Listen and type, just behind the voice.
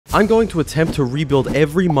I'm going to attempt to rebuild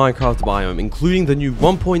every Minecraft biome, including the new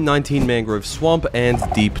 1.19 mangrove swamp and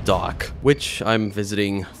deep dark, which I'm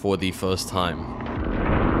visiting for the first time.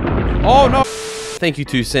 Oh no! Thank you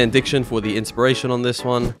to Sandiction for the inspiration on this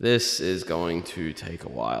one. This is going to take a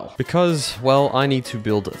while. Because, well, I need to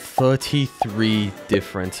build 33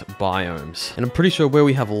 different biomes. And I'm pretty sure where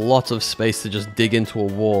we have lots of space to just dig into a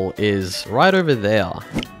wall is right over there.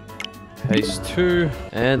 Paste 2,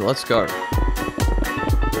 and let's go.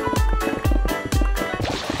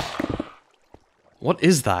 What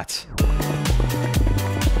is that?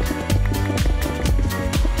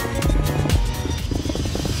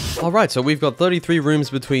 Alright, so we've got 33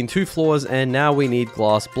 rooms between 2 floors, and now we need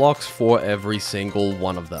glass blocks for every single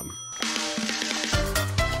one of them.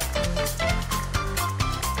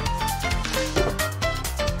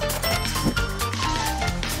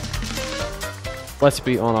 Let's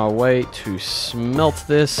be on our way to smelt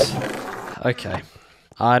this. Okay.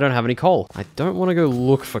 I don't have any coal. I don't want to go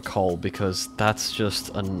look for coal because that's just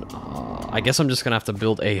an... I guess I'm just going to have to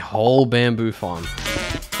build a whole bamboo farm.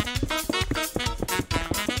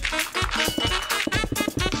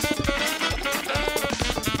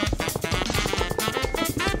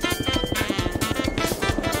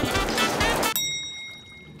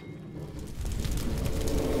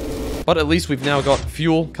 But at least we've now got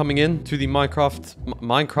fuel coming in to the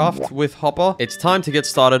Minecraft with Hopper. It's time to get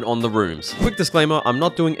started on the rooms. Quick disclaimer, I'm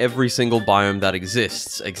not doing every single biome that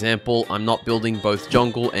exists. Example, I'm not building both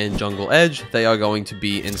jungle and jungle edge. They are going to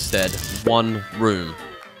be instead one room.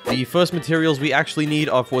 The first materials we actually need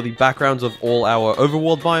are for the backgrounds of all our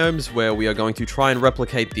overworld biomes, where we are going to try and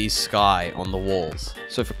replicate the sky on the walls.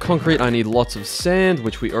 So for concrete, I need lots of sand,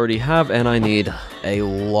 which we already have, and I need a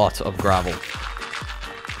lot of gravel.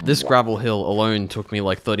 This gravel hill alone took me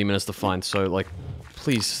like 30 minutes to find, so like,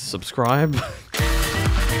 please subscribe.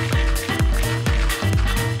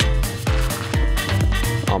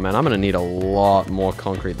 Oh man, I'm gonna need a lot more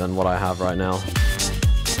concrete than what I have right now.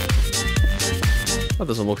 That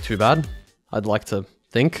doesn't look too bad, I'd like to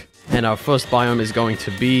think. And our first biome is going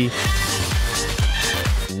to be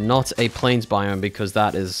not a plains biome, because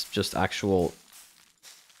that is just actual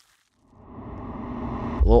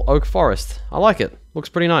little oak forest. I like it. Looks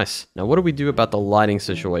pretty nice. Now, what do we do about the lighting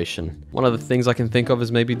situation? One of the things I can think of is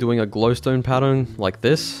maybe doing a glowstone pattern like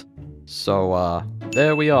this. So,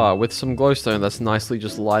 there we are with some glowstone that's nicely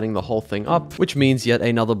just lighting the whole thing up, which means yet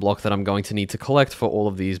another block that I'm going to need to collect for all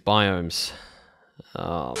of these biomes.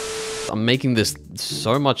 I'm making this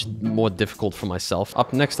so much more difficult for myself.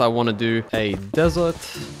 Up next, I want to do a desert,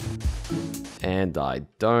 and I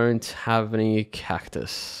don't have any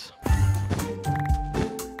cactus.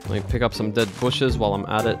 Let me pick up some dead bushes while I'm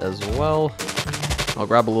at it as well. I'll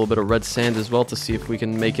grab a little bit of red sand as well to see if we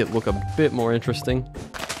can make it look a bit more interesting.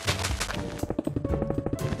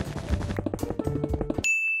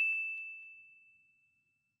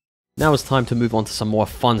 Now it's time to move on to some more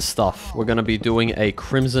fun stuff. We're going to be doing a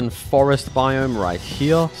crimson forest biome right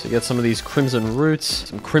here. So get some of these crimson roots,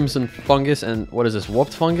 some crimson fungus, and what is this,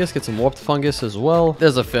 warped fungus? Get some warped fungus as well.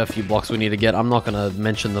 There's a fair few blocks we need to get. I'm not going to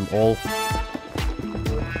mention them all.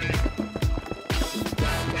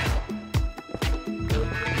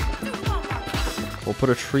 We'll put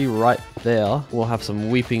a tree right there. We'll have some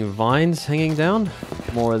weeping vines hanging down.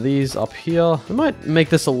 More of these up here. We might make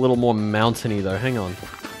this a little more mountainy though. Hang on.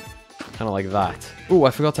 Kind of like that. Ooh,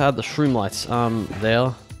 I forgot to add the shroom lights. There.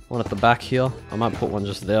 One at the back here. I might put one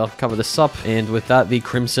just there. Cover this up. And with that, the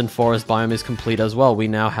crimson forest biome is complete as well. We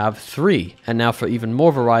now have 3. And now for even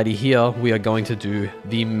more variety here, we are going to do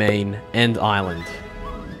the main end island.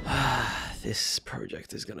 This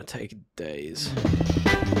project is going to take days.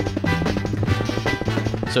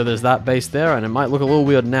 So there's that base there, and it might look a little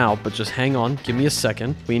weird now, but just hang on, give me a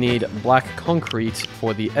second. We need black concrete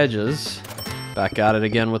for the edges. Back at it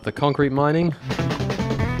again with the concrete mining.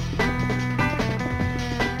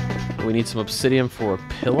 We need some obsidian for a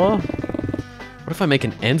pillar. What if I make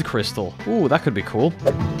an end crystal? Ooh, that could be cool.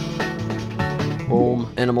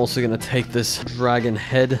 Boom. And I'm also going to take this dragon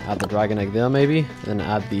head, add the dragon egg there maybe, then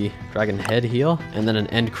add the dragon head here, and then an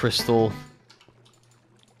end crystal.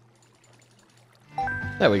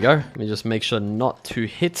 There we go. Let me just make sure not to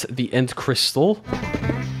hit the end crystal.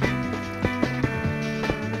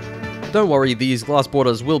 Don't worry, these glass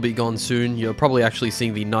borders will be gone soon. You're probably actually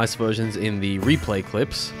seeing the nice versions in the replay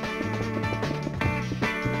clips.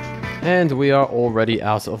 And we are already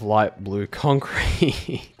out of light blue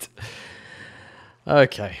concrete.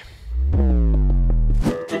 Okay.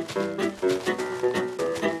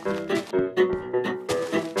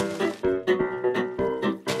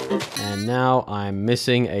 And now I'm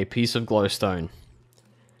missing a piece of glowstone.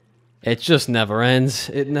 It just never ends.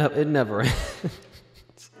 It never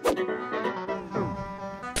ends.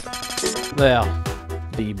 There.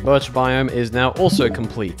 The birch biome is now also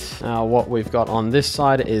complete. Now what we've got on this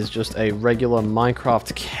side is just a regular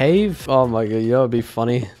Minecraft cave. Oh my god, you know it'd be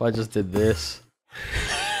funny if I just did this.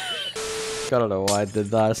 I don't know why I did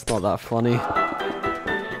that, it's not that funny.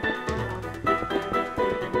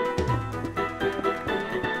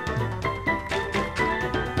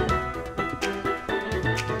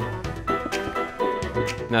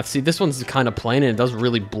 Now, see, this one's kind of plain and it does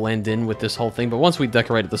really blend in with this whole thing, but once we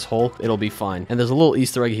decorate this hole, it'll be fine. And there's a little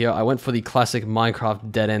Easter egg here. I went for the classic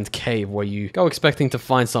Minecraft dead-end cave where you go expecting to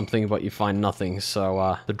find something, but you find nothing.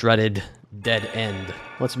 So, the dreaded dead end.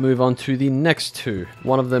 Let's move on to the next two.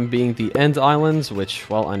 One of them being the end islands, which,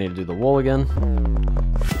 well, I need to do the wall again.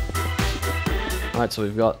 Alright, so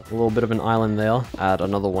we've got a little bit of an island there. Add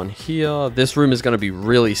another one here. This room is going to be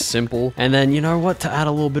really simple. And then, you know what? To add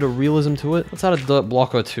a little bit of realism to it, let's add a dirt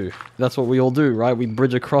block or two. That's what we all do, right? We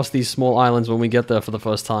bridge across these small islands when we get there for the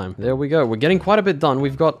first time. There we go. We're getting quite a bit done.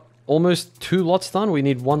 We've got almost 2 lots done. We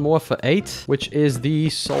need one more for 8, which is the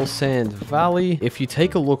Soul Sand Valley. If you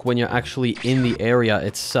take a look when you're actually in the area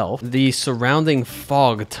itself, the surrounding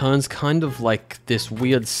fog turns kind of like this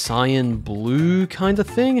weird cyan blue kind of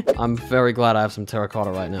thing. I'm very glad I have some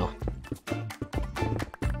terracotta right now.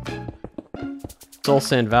 Soul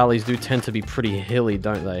Sand Valleys do tend to be pretty hilly,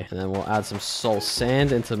 don't they? And then we'll add some soul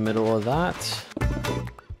sand into the middle of that.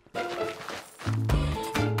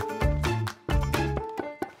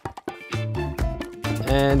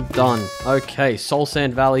 And done. Okay, Soul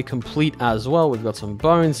Sand Valley complete as well. We've got some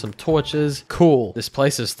bones, some torches. Cool. This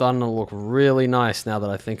place is starting to look really nice now that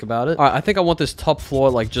I think about it. All right, I think I want this top floor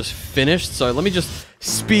like just finished. So let me just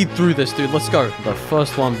speed through this, dude. Let's go. The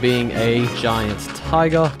first one being a giant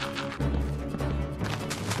tiger.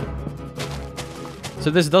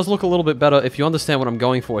 So this does look a little bit better if you understand what I'm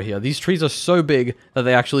going for here. These trees are so big that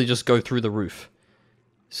they actually just go through the roof.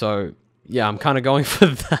 So yeah, I'm kind of going for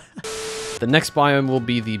that. The next biome will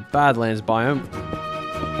be the Badlands biome.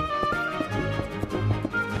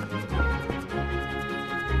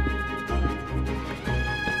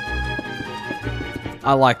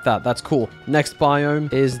 I like that, that's cool. Next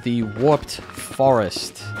biome is the Warped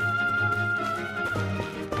Forest.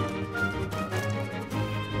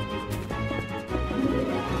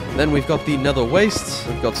 Then we've got the Nether Wastes,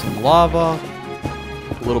 we've got some lava,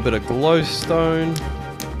 a little bit of glowstone.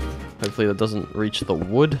 Hopefully that doesn't reach the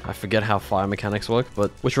wood. I forget how fire mechanics work, but...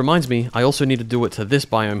 Which reminds me, I also need to do it to this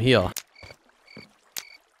biome here.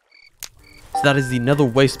 So that is the Nether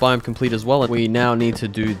Waste biome complete as well. And we now need to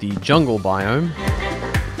do the jungle biome.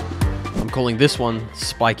 I'm calling this one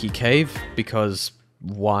Spiky Cave, because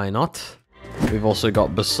why not? We've also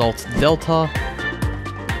got Basalt Delta.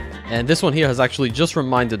 And this one here has actually just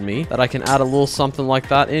reminded me that I can add a little something like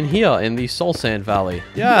that in here, in the Soul Sand Valley.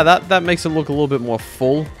 Yeah, that makes it look a little bit more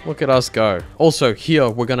full. Look at us go. Also, here,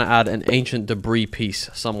 we're gonna add an ancient debris piece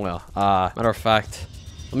somewhere. Matter of fact,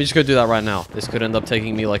 let me just go do that right now. This could end up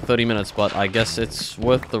taking me like 30 minutes, but I guess it's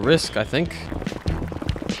worth the risk, I think.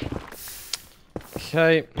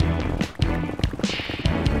 Okay.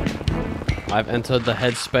 I've entered the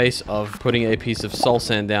headspace of putting a piece of soul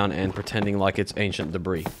sand down and pretending like it's ancient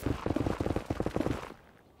debris.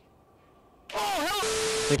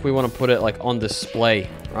 I think we want to put it like on display,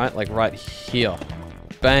 right? Like right here.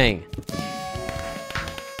 Bang.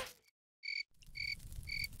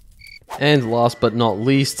 And last but not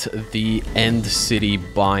least, the End City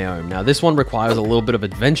biome. Now this one requires a little bit of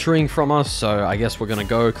adventuring from us, so I guess we're gonna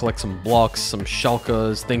go collect some blocks, some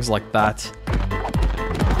shulkers, things like that.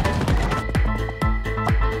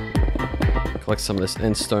 Collect some of this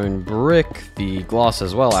endstone brick, the glass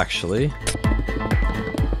as well, actually.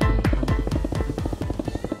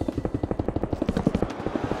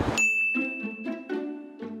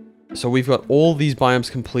 So we've got all these biomes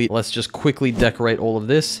complete. Let's just quickly decorate all of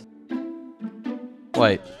this.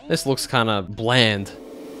 Wait, this looks kind of bland.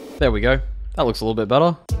 There we go. That looks a little bit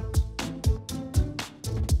better.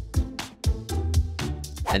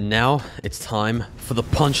 And now it's time for the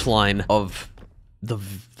punchline of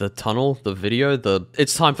the tunnel, the video,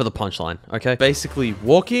 it's time for the punchline, okay? Basically,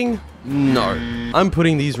 walking? No. I'm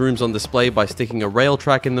putting these rooms on display by sticking a rail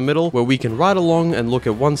track in the middle where we can ride along and look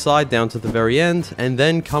at one side down to the very end, and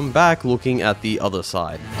then come back looking at the other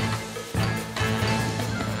side.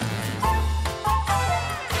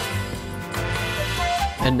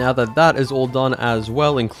 And now that that is all done as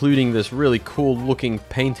well, including this really cool looking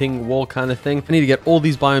painting wall kind of thing, I need to get all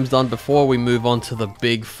these biomes done before we move on to the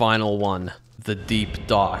big final one. The Deep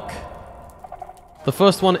Dark. The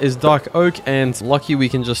first one is Dark Oak, and lucky we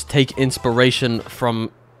can just take inspiration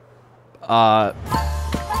from I'm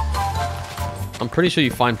pretty sure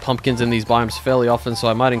you find pumpkins in these biomes fairly often, so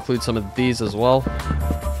I might include some of these as well.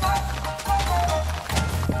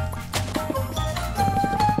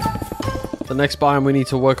 The next biome we need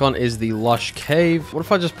to work on is the lush cave. What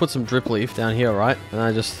if I just put some drip leaf down here, right? And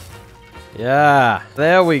I just... yeah,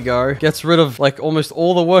 there we go. Gets rid of, like, almost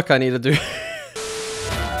all the work I need to do.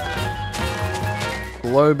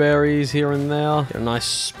 Glowberries here and there. A nice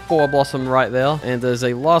spore blossom right there. And there's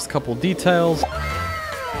a last couple details.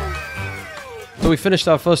 So we finished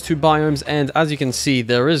our first 2 biomes, and as you can see,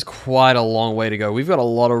 there is quite a long way to go. We've got a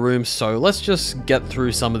lot of room, so let's just get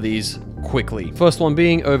through some of these quickly. First one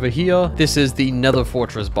being over here. This is the Nether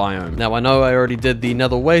Fortress biome. Now, I know I already did the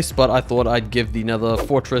Nether Waste, but I thought I'd give the Nether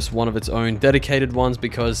Fortress one of its own dedicated ones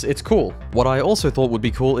because it's cool. What I also thought would be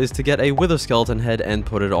cool is to get a Wither skeleton head and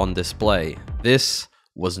put it on display. This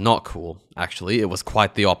was not cool. Actually, it was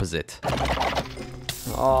quite the opposite.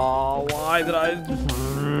 Oh, why did I...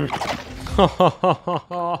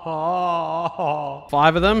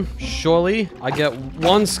 5 of them? Surely I get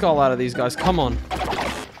 1 skull out of these guys. Come on.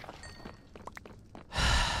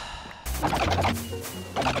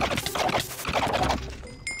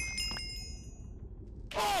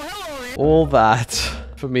 All that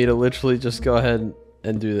for me to literally just go ahead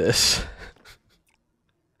and do this.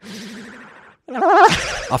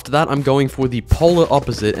 After that, I'm going for the polar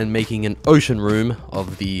opposite and making an ocean room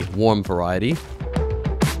of the warm variety.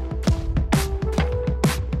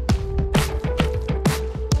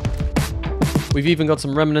 We've even got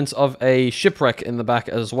some remnants of a shipwreck in the back,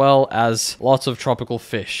 as well as lots of tropical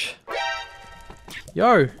fish.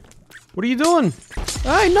 Yo, what are you doing?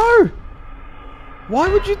 Hey, no! Why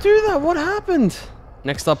would you do that? What happened?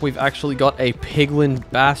 Next up, we've actually got a piglin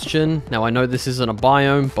bastion. Now, I know this isn't a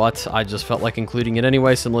biome, but I just felt like including it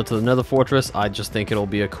anyway, similar to the Nether Fortress. I just think it'll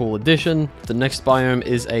be a cool addition. The next biome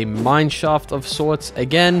is a mine shaft of sorts.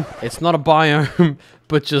 Again, it's not a biome,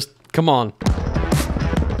 but just, come on.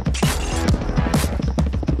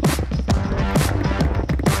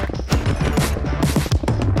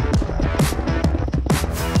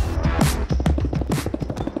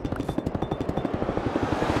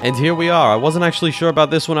 And here we are. I wasn't actually sure about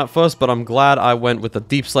this one at first, but I'm glad I went with the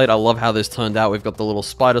deep slate. I love how this turned out. We've got the little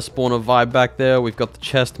spider spawner vibe back there. We've got the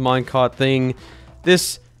chest minecart thing.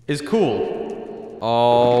 This is cool.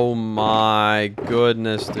 Oh my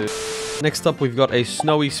goodness, dude. Next up, we've got a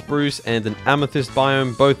snowy spruce and an amethyst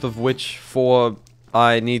biome, both of which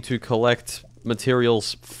I need to collect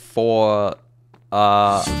materials for,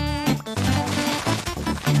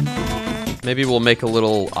 maybe we'll make a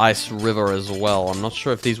little ice river as well. I'm not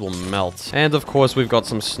sure if these will melt. And of course, we've got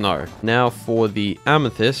some snow. Now for the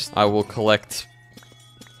amethyst, I will collect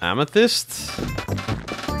amethyst.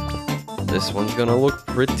 This one's gonna look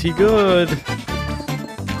pretty good.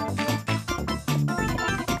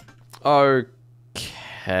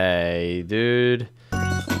 Okay, dude.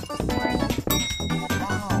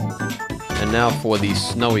 And now for the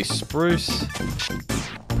snowy spruce.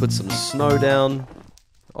 Put some snow down.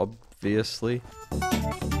 Obviously.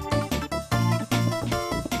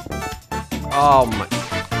 Oh my.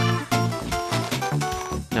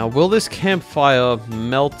 Now, will this campfire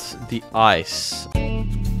melt the ice?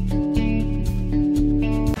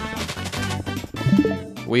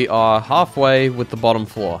 We are halfway with the bottom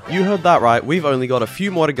floor. You heard that right. We've only got a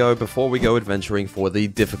few more to go before we go adventuring for the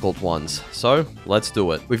difficult ones. So, let's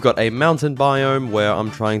do it. We've got a mountain biome where I'm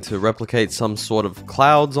trying to replicate some sort of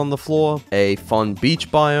clouds on the floor. A fun beach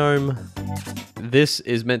biome. This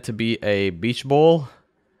is meant to be a beach ball.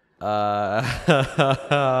 An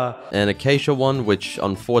acacia one, which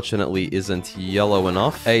unfortunately isn't yellow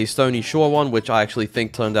enough. A stony shore one, which I actually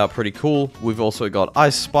think turned out pretty cool. We've also got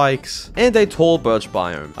ice spikes and a tall birch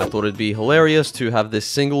biome. I thought it'd be hilarious to have this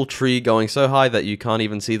single tree going so high that you can't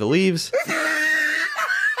even see the leaves.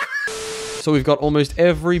 So we've got almost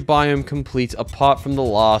every biome complete apart from the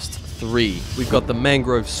last 3. We've got the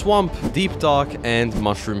mangrove swamp, deep dark, and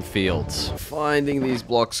mushroom fields. Finding these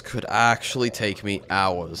blocks could actually take me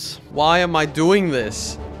hours. Why am I doing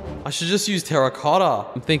this? I should just use terracotta.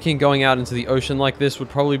 I'm thinking going out into the ocean like this would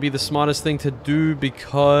probably be the smartest thing to do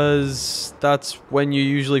because that's when you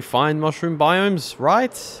usually find mushroom biomes,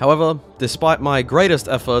 right? However, despite my greatest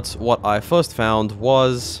efforts, what I first found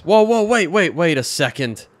was... Whoa, wait a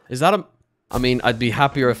second. Is that a... I mean, I'd be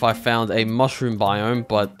happier if I found a mushroom biome,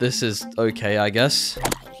 but this is okay, I guess.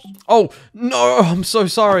 Oh, no, I'm so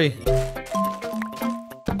sorry.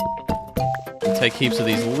 Take heaps of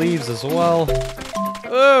these leaves as well.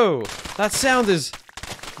 Oh, that sound is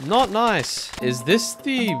not nice. Is this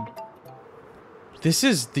the... This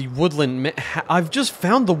is the woodland I've just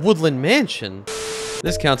found the woodland mansion.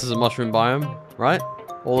 This counts as a mushroom biome, right?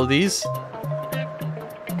 All of these.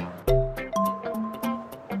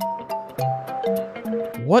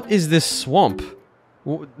 What is this swamp?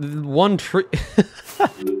 One tree.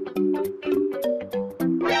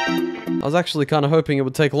 I was actually kind of hoping it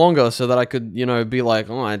would take longer so that I could, you know, be like,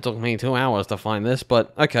 oh, it took me 2 hours to find this,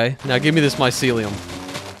 but okay. Now give me this mycelium.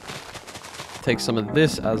 Take some of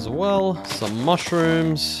this as well. Some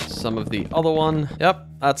mushrooms, some of the other one. Yep,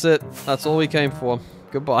 that's it. That's all we came for.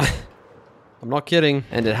 Goodbye. I'm not kidding.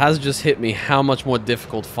 And it has just hit me how much more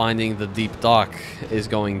difficult finding the deep dark is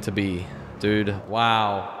going to be. Dude,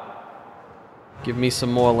 wow. Give me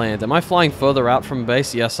some more land. Am I flying further out from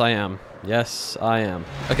base? Yes, I am. Yes, I am.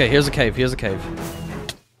 Okay, here's a cave. Here's a cave.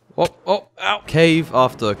 Oh, oh, ow. Cave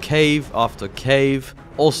after cave after cave.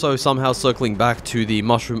 Also, somehow circling back to the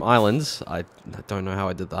Mushroom Islands. I don't know how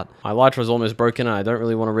I did that. My Elytra is almost broken, and I don't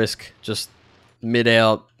really want to risk just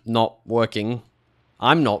mid-air not working.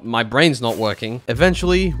 My brain's not working.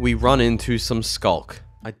 Eventually, we run into some skulk.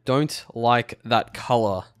 I don't like that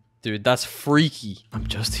color. Dude, that's freaky. I'm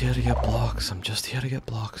just here to get blocks. I'm just here to get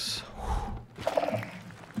blocks.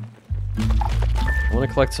 I want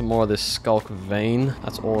to collect some more of this skulk vein.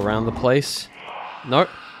 That's all around the place. Nope.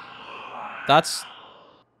 That's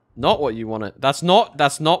not what you want to... That's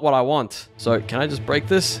not what I want. So, can I just break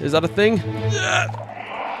this? Is that a thing?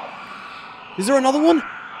 Is there another one?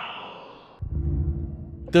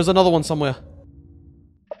 There's another one somewhere.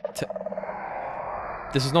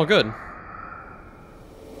 This is not good.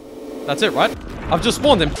 That's it, right? I've just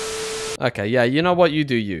spawned him. Okay, yeah, you know what? You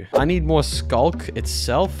do you. I need more skulk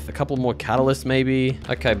itself. A couple more catalysts, maybe.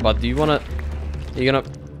 Okay, bud, do you want to...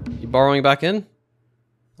 You borrowing back in?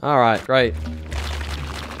 Alright, great.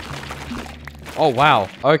 Oh, wow.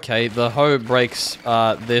 Okay, the hoe breaks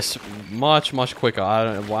this much quicker.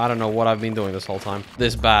 I don't know what I've been doing this whole time.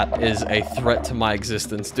 This bat is a threat to my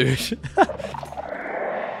existence, dude.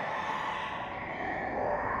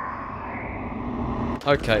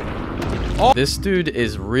 Okay. Oh, this dude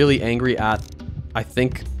is really angry at, I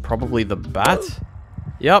think, probably the bat.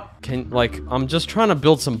 Yep. I'm just trying to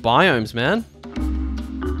build some biomes, man.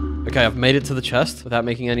 Okay, I've made it to the chest without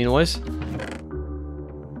making any noise.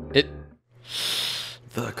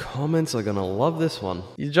 The comments are gonna love this one.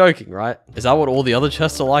 You're joking, right? Is that what all the other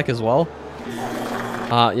chests are like as well?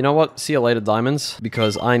 You know what? See you later, diamonds,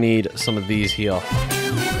 because I need some of these here.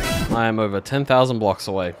 I am over 10,000 blocks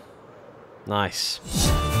away. Nice.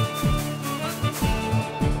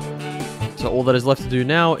 So all that is left to do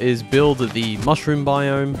now is build the mushroom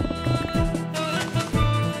biome.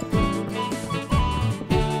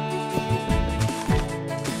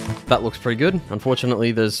 That looks pretty good.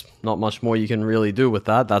 Unfortunately, there's not much more you can really do with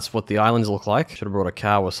that. That's what the islands look like. Should have brought a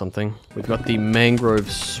cow or something. We've got the mangrove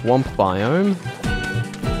swamp biome.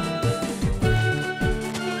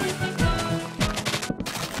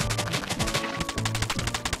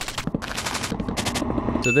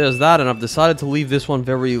 So there's that, and I've decided to leave this one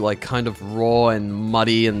very, like, kind of raw and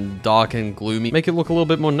muddy and dark and gloomy. Make it look a little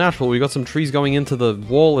bit more natural. We got some trees going into the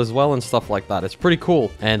wall as well and stuff like that. It's pretty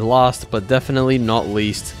cool. And last, but definitely not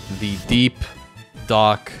least, the deep,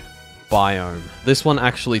 dark biome. This one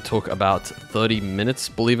actually took about 30 minutes,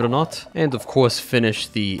 believe it or not. And of course,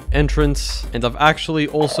 finished the entrance. And I've actually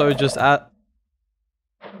also just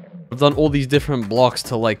I've done all these different blocks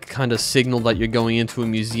to, like, kind of signal that you're going into a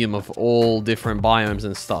museum of all different biomes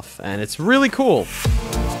and stuff, and it's really cool.